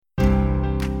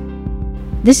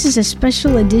This is a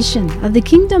special edition of the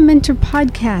Kingdom Mentor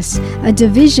Podcast, a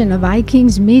division of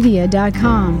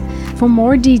ikingsmedia.com. For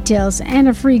more details and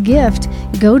a free gift,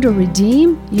 go to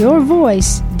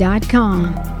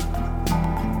redeemyourvoice.com.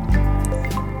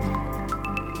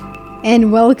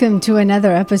 And welcome to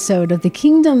another episode of the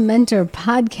Kingdom Mentor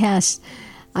Podcast.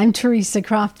 I'm Teresa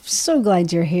Croft. So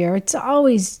glad you're here. It's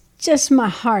always just my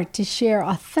heart to share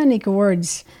authentic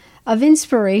words of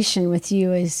inspiration with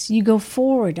you as you go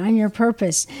forward on your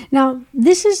purpose. Now,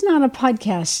 this is not a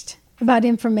podcast about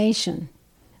information,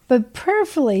 but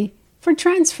prayerfully for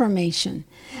transformation.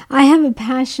 I have a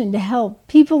passion to help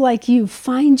people like you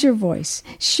find your voice,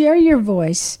 share your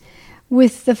voice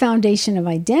with the foundation of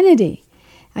identity.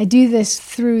 I do this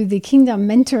through the Kingdom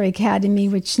Mentor Academy,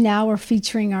 which now are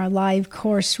featuring our live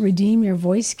course, Redeem Your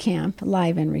Voice Camp,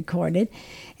 live and recorded.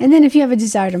 And then if you have a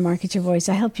desire to market your voice,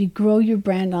 I help you grow your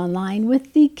brand online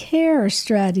with the CARE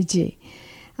strategy.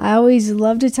 I always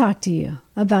love to talk to you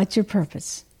about your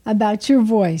purpose, about your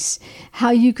voice.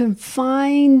 How you can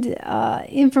find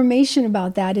information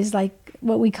about that is like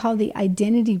what we call the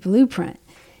identity blueprint.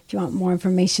 If you want more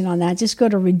information on that, just go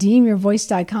to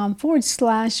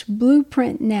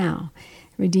redeemyourvoice.com/blueprint now.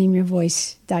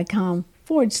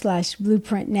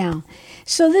 redeemyourvoice.com/blueprint now.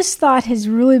 So this thought has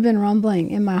really been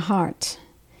rumbling in my heart.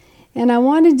 And I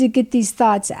wanted to get these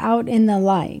thoughts out in the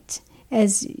light.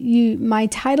 My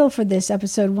title for this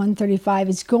episode 135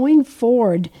 is Going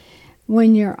Forward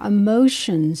When Your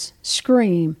Emotions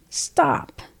Scream,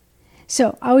 Stop.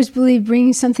 So I always believe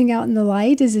bringing something out in the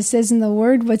light, as it says in the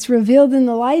Word, what's revealed in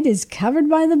the light is covered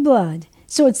by the blood.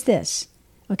 So it's this,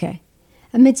 okay,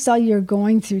 amidst all you're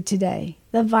going through today,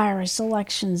 the virus,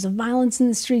 elections, the violence in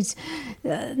the streets,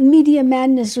 media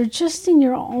madness, or just in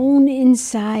your own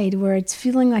inside where it's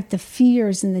feeling like the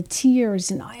fears and the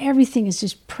tears and everything is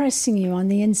just pressing you on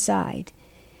the inside.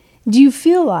 Do you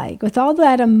feel like, with all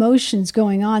that emotions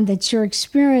going on that you're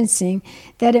experiencing,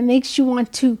 that it makes you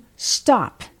want to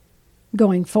stop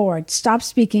going forward? Stop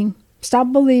speaking,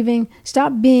 stop believing,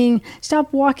 stop being,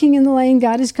 stop walking in the lane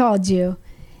God has called you.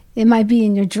 It might be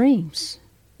in your dreams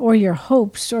or your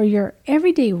hopes or your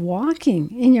everyday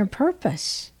walking in your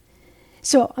purpose.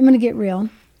 So I'm going to get real.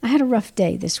 I had a rough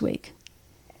day this week.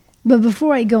 But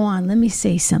before I go on, let me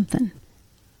say something.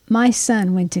 My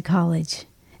son went to college,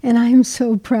 and I'm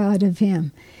so proud of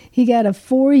him. He got a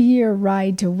 4-year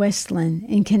ride to Westland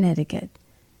in Connecticut.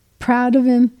 Proud of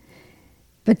him.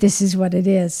 But this is what it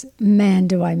is. Man,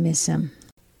 do I miss him.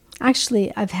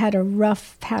 Actually, I've had a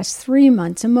rough past 3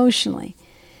 months emotionally,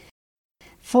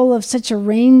 full of such a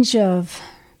range of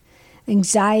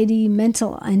anxiety,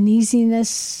 mental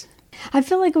uneasiness. I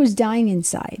feel like I was dying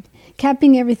inside.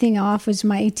 Capping everything off was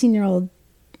my 18-year-old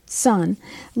son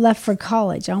left for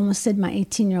college. I almost said my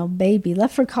 18-year-old baby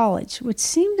left for college, which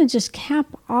seemed to just cap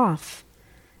off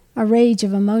a rage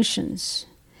of emotions.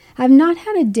 I've not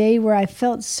had a day where I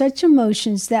felt such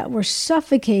emotions that were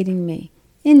suffocating me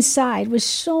inside with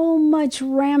so much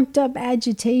ramped up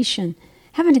agitation.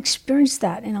 Haven't experienced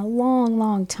that in a long,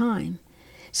 long time.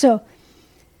 So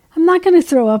I'm not going to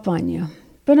throw up on you,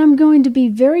 but I'm going to be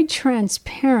very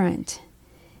transparent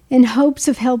in hopes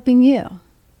of helping you.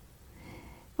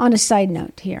 On a side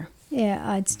note here,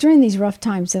 it's during these rough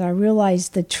times that I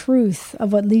realized the truth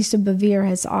of what Lisa Bevere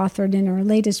has authored in her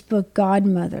latest book,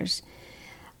 Godmothers.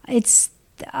 It's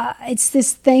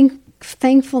this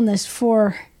thankfulness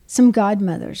for some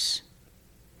godmothers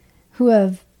who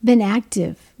have been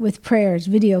active with prayers,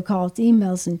 video calls,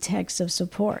 emails, and texts of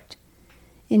support.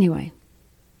 Anyway,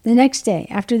 the next day,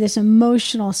 after this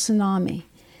emotional tsunami,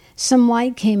 some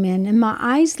light came in, and my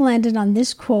eyes landed on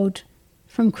this quote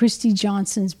from Christy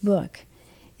Johnson's book.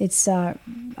 It's a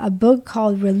book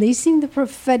called Releasing the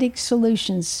Prophetic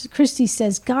Solutions. Christy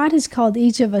says, God has called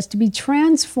each of us to be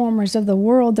transformers of the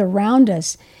world around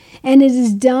us, and it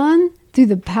is done through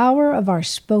the power of our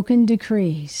spoken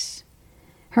decrees.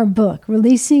 Her book,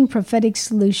 Releasing Prophetic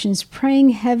Solutions, Praying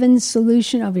Heaven's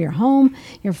Solution over your home,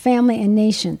 your family, and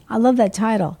nation. I love that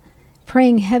title,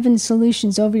 Praying Heaven's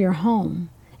Solutions over your home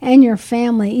and your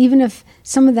family, even if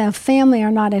some of the family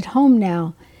are not at home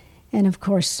now, and of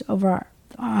course overall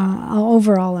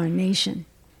our nation.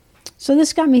 So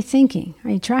this got me thinking.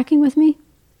 Are you tracking with me?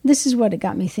 This is what it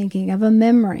got me thinking of, a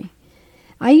memory.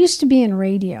 I used to be in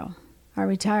radio. I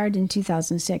retired in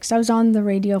 2006. I was on the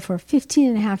radio for 15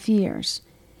 and a half years.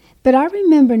 But I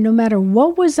remember no matter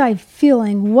what was I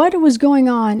feeling, what was going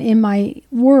on in my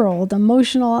world,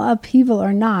 emotional upheaval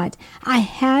or not, I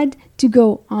had to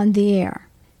go on the air.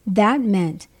 That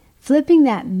meant flipping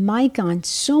that mic on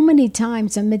so many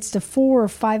times amidst a 4 or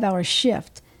 5 hour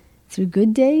shift through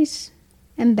good days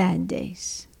and bad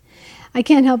days. I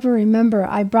can't help but remember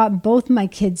I brought both my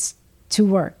kids to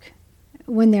work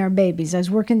when they were babies. I was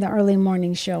working the early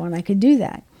morning show, and I could do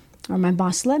that. Or my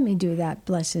boss let me do that,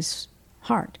 bless his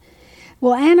heart.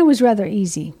 Well, Anna was rather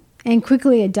easy and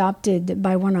quickly adopted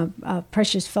by a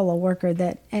precious fellow worker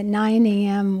that at 9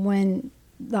 a.m. when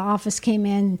the office came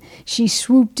in, she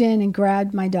swooped in and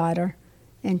grabbed my daughter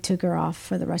and took her off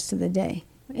for the rest of the day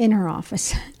in her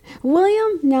office.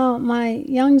 William, now my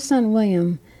young son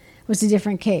William was a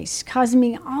different case, causing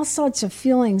me all sorts of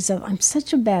feelings of I'm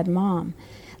such a bad mom.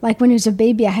 Like when he was a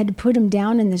baby, I had to put him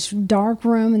down in this dark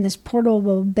room in this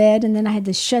portable bed, and then I had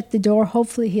to shut the door.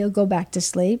 Hopefully he'll go back to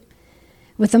sleep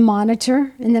with a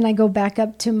monitor. And then I go back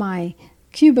up to my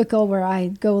cubicle where I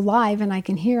go live, and I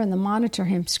can hear on the monitor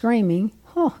him screaming.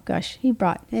 Oh, gosh,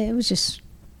 it was just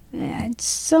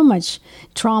so much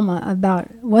trauma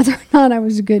about whether or not I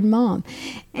was a good mom.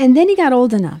 And then he got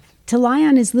old enough to lie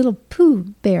on his little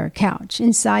Pooh Bear couch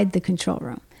inside the control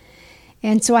room.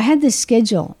 And so I had this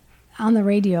schedule on the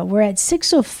radio where at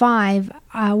 6:05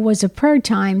 was a prayer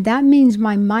time. That means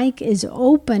my mic is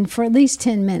open for at least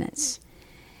 10 minutes.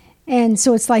 And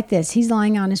so it's like this. He's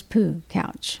lying on his Pooh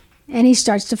couch, and he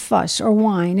starts to fuss or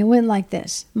whine. It went like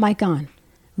this. Mic on.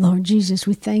 Lord Jesus,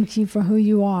 we thank you for who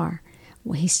you are.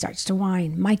 Well, he starts to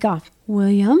whine. Mic off.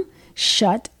 William,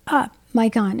 shut up.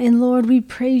 Mic on. And Lord, we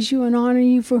praise you and honor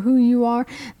you for who you are.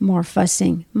 More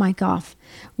fussing. Mic off.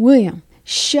 William,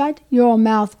 shut your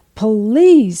mouth,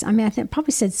 please. I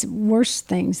probably said some worse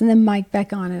things, and then mic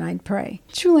back on, and I'd pray.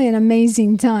 Truly an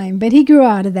amazing time. But he grew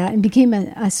out of that and became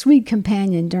a sweet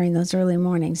companion during those early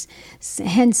mornings.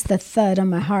 Hence the thud on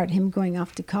my heart, him going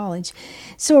off to college.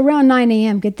 So around 9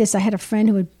 a.m., get this, I had a friend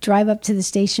who would drive up to the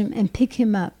station and pick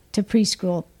him up to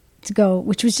preschool to go,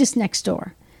 which was just next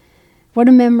door. What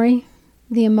a memory.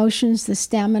 The emotions, the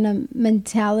stamina,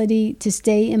 mentality to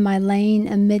stay in my lane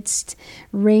amidst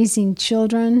raising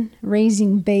children,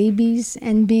 raising babies,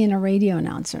 and being a radio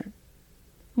announcer.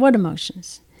 What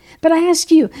emotions. But I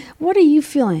ask you, what are you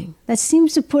feeling that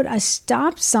seems to put a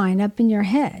stop sign up in your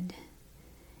head?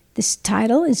 This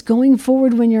title is Going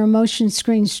Forward When Your Emotions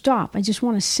Scream Stop. I just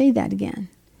want to say that again.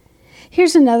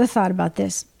 Here's another thought about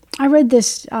this. I read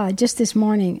this just this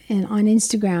morning on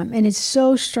Instagram, and it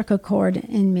so struck a chord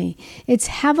in me. It's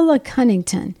Havilah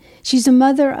Cunnington. She's a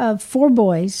mother of 4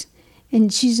 boys,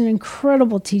 and she's an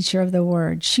incredible teacher of the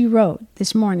Word. She wrote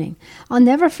this morning, I'll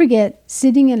never forget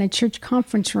sitting in a church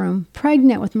conference room,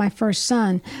 pregnant with my first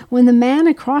son, when the man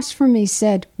across from me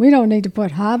said, we don't need to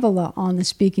put Havilah on the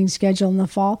speaking schedule in the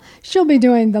fall. She'll be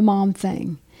doing the mom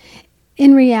thing.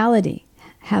 In reality,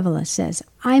 Havilah says,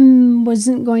 I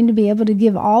wasn't going to be able to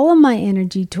give all of my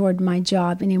energy toward my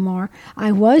job anymore.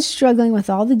 I was struggling with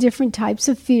all the different types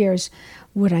of fears.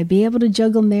 Would I be able to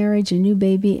juggle marriage, a new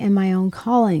baby, and my own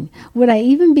calling? Would I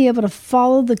even be able to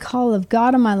follow the call of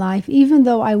God in my life, even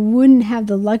though I wouldn't have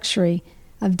the luxury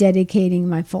of dedicating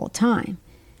my full time?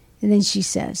 And then she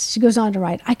goes on to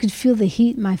write, I could feel the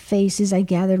heat in my face as I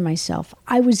gathered myself.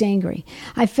 I was angry.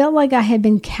 I felt like I had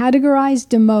been categorized,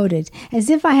 demoted, as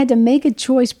if I had to make a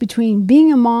choice between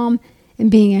being a mom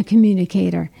and being a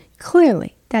communicator.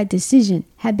 Clearly, that decision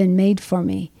had been made for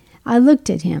me. I looked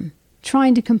at him,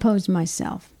 trying to compose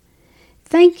myself.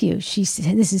 Thank you, she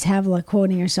said. This is Havilah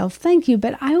quoting herself. Thank you,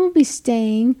 but I will be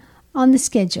staying on the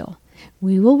schedule.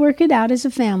 We will work it out as a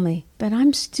family, but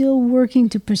I'm still working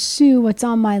to pursue what's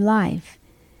on my life.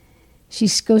 She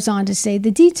goes on to say, the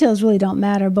details really don't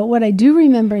matter, but what I do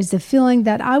remember is the feeling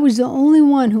that I was the only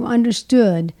one who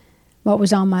understood what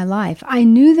was on my life. I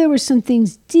knew there were some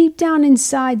things deep down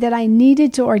inside that I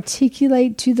needed to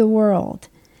articulate to the world,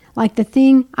 like the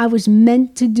thing I was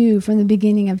meant to do from the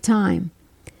beginning of time.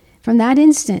 From that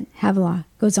instant, Havilah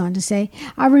goes on to say,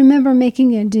 I remember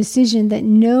making a decision that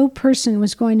no person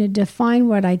was going to define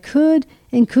what I could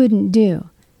and couldn't do.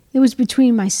 It was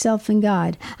between myself and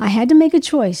God. I had to make a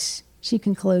choice, she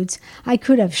concludes. I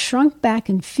could have shrunk back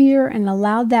in fear and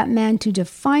allowed that man to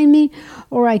define me,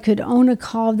 or I could own a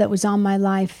call that was on my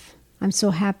life. I'm so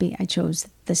happy I chose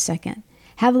the second.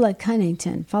 Havilah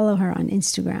Cunnington, follow her on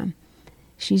Instagram.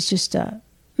 She's just a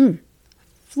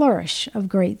flourish of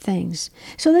great things.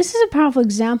 So this is a powerful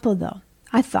example, though,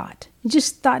 I thought.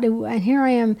 And here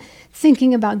I am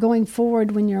thinking about going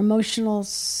forward when your emotional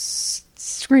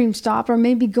scream stop, or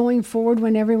maybe going forward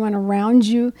when everyone around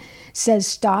you says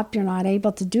stop, you're not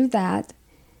able to do that.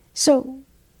 So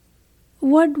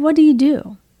what do you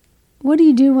do? What do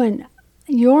you do when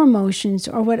your emotions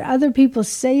or what other people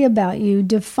say about you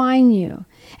define you,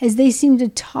 as they seem to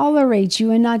tolerate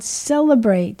you and not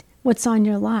celebrate what's on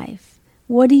your life?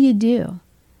 What do you do?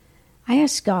 I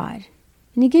asked God,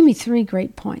 and he gave me 3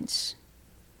 great points.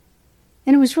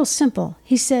 And it was real simple.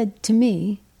 He said to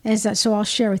me, so I'll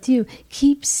share with you,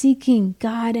 keep seeking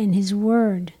God and His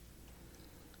Word.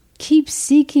 Keep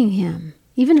seeking Him.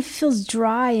 Even if it feels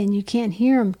dry and you can't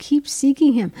hear Him, keep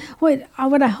seeking Him. What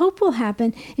I hope will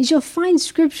happen is you'll find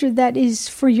scripture that is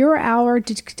for your hour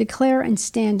to declare and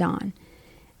stand on.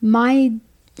 My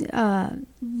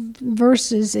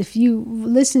verses, if you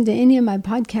listen to any of my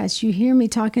podcasts, you hear me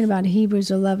talking about Hebrews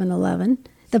 11:11,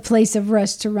 the place of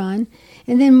rest to run.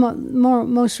 And then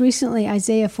most recently,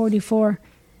 Isaiah 44,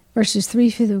 verses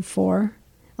 3-4,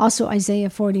 also Isaiah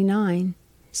 49.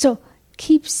 So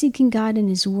keep seeking God in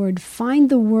His Word. Find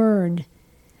the Word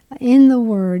in the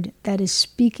Word that is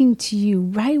speaking to you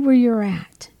right where you're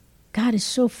at. God is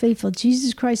so faithful.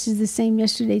 Jesus Christ is the same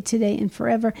yesterday, today, and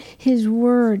forever. His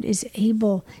Word is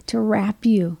able to wrap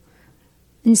you,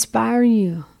 inspire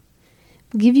you,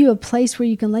 give you a place where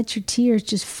you can let your tears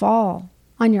just fall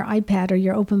on your iPad or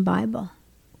your open Bible.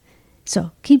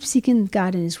 So keep seeking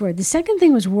God in His Word. The second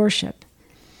thing was worship.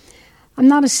 I'm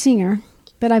not a singer,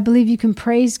 but I believe you can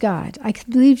praise God. I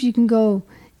believe you can go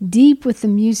deep with the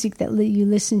music that you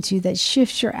listen to that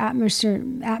shifts your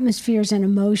atmospheres and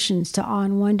emotions to awe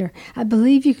and wonder. I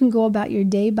believe you can go about your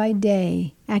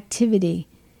day-by-day activity,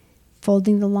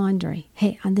 folding the laundry.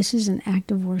 Hey, this is an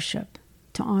act of worship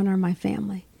to honor my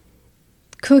family.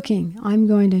 Cooking. I'm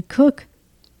going to cook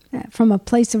from a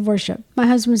place of worship. My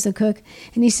husband's the cook,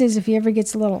 and he says if he ever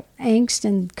gets a little angst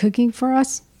in cooking for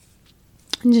us,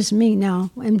 and just me now,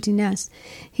 empty nest,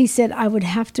 he said I would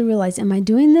have to realize, am I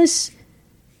doing this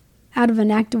out of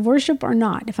an act of worship or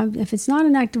not? If it's not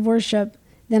an act of worship,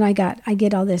 then I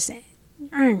get all this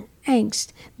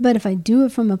angst. But if I do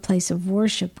it from a place of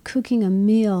worship, cooking a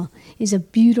meal is a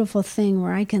beautiful thing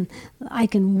where I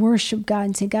can worship God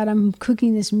and say, God, I'm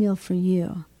cooking this meal for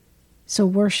you. So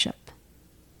worship,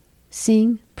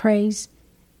 sing, praise,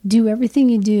 do everything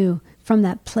you do from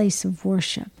that place of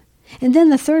worship. And then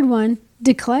the third one,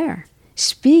 declare,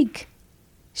 speak,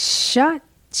 shout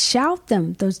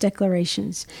them, those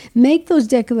declarations. Make those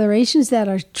declarations that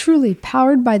are truly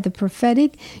powered by the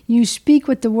prophetic. You speak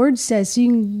what the Word says. So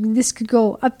this could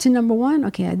go up to number 1.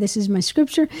 Okay, this is my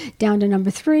scripture. Down to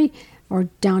number 3 or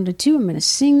down to 2. I'm going to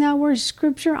sing that word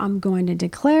scripture. I'm going to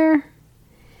declare.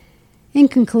 In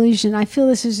conclusion, I feel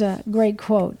this is a great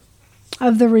quote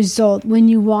of the result when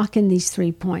you walk in these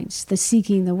 3 points, the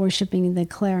seeking, the worshiping, and the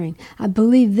declaring. I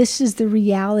believe this is the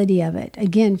reality of it.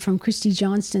 Again, from Christy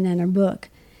Johnston and her book.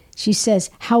 She says,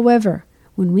 however,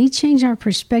 when we change our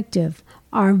perspective,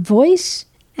 our voice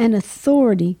and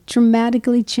authority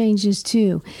dramatically changes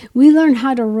too. We learn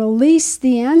how to release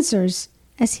the answers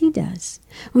as He does.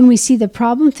 When we see the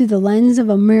problem through the lens of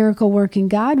a miracle-working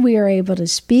God, we are able to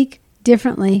speak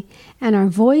differently, and our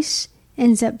voice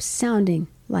ends up sounding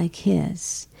like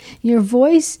His. Your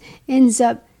voice ends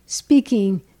up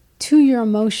speaking to your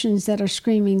emotions that are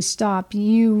screaming, stop.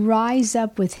 You rise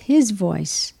up with His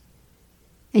voice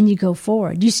and you go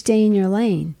forward. You stay in your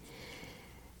lane.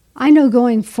 I know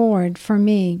going forward for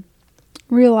me,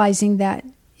 realizing that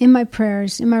in my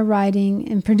prayers, in my writing,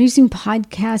 in producing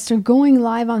podcasts or going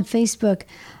live on Facebook,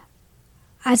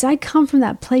 as I come from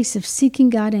that place of seeking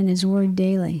God and His Word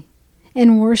daily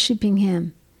and worshiping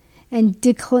Him and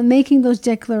making those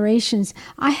declarations,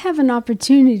 I have an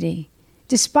opportunity,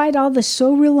 despite all the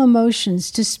so real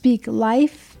emotions, to speak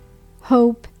life,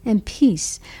 hope, and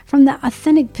peace from the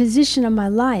authentic position of my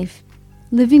life,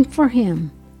 living for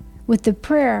Him with the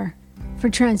prayer for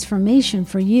transformation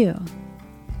for you.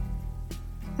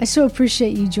 I so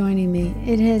appreciate you joining me.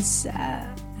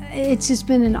 It's just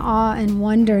been an awe and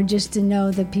wonder just to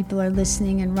know that people are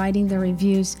listening and writing the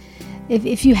reviews.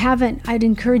 If you haven't, I'd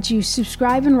encourage you,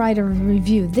 subscribe and write a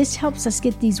review. This helps us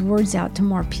get these words out to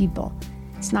more people.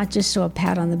 It's not just so a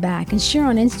pat on the back. And share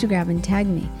on Instagram and tag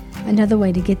me. Another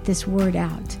way to get this word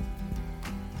out.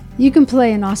 You can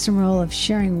play an awesome role of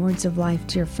sharing words of life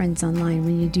to your friends online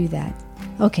when you do that.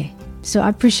 Okay, so I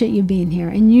appreciate you being here.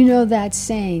 And you know that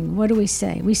saying, what do we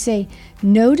say? We say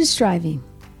no to striving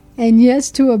and yes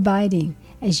to abiding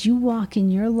as you walk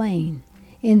in your lane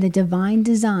in the divine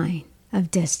design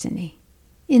of destiny,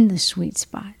 in the sweet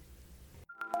spot.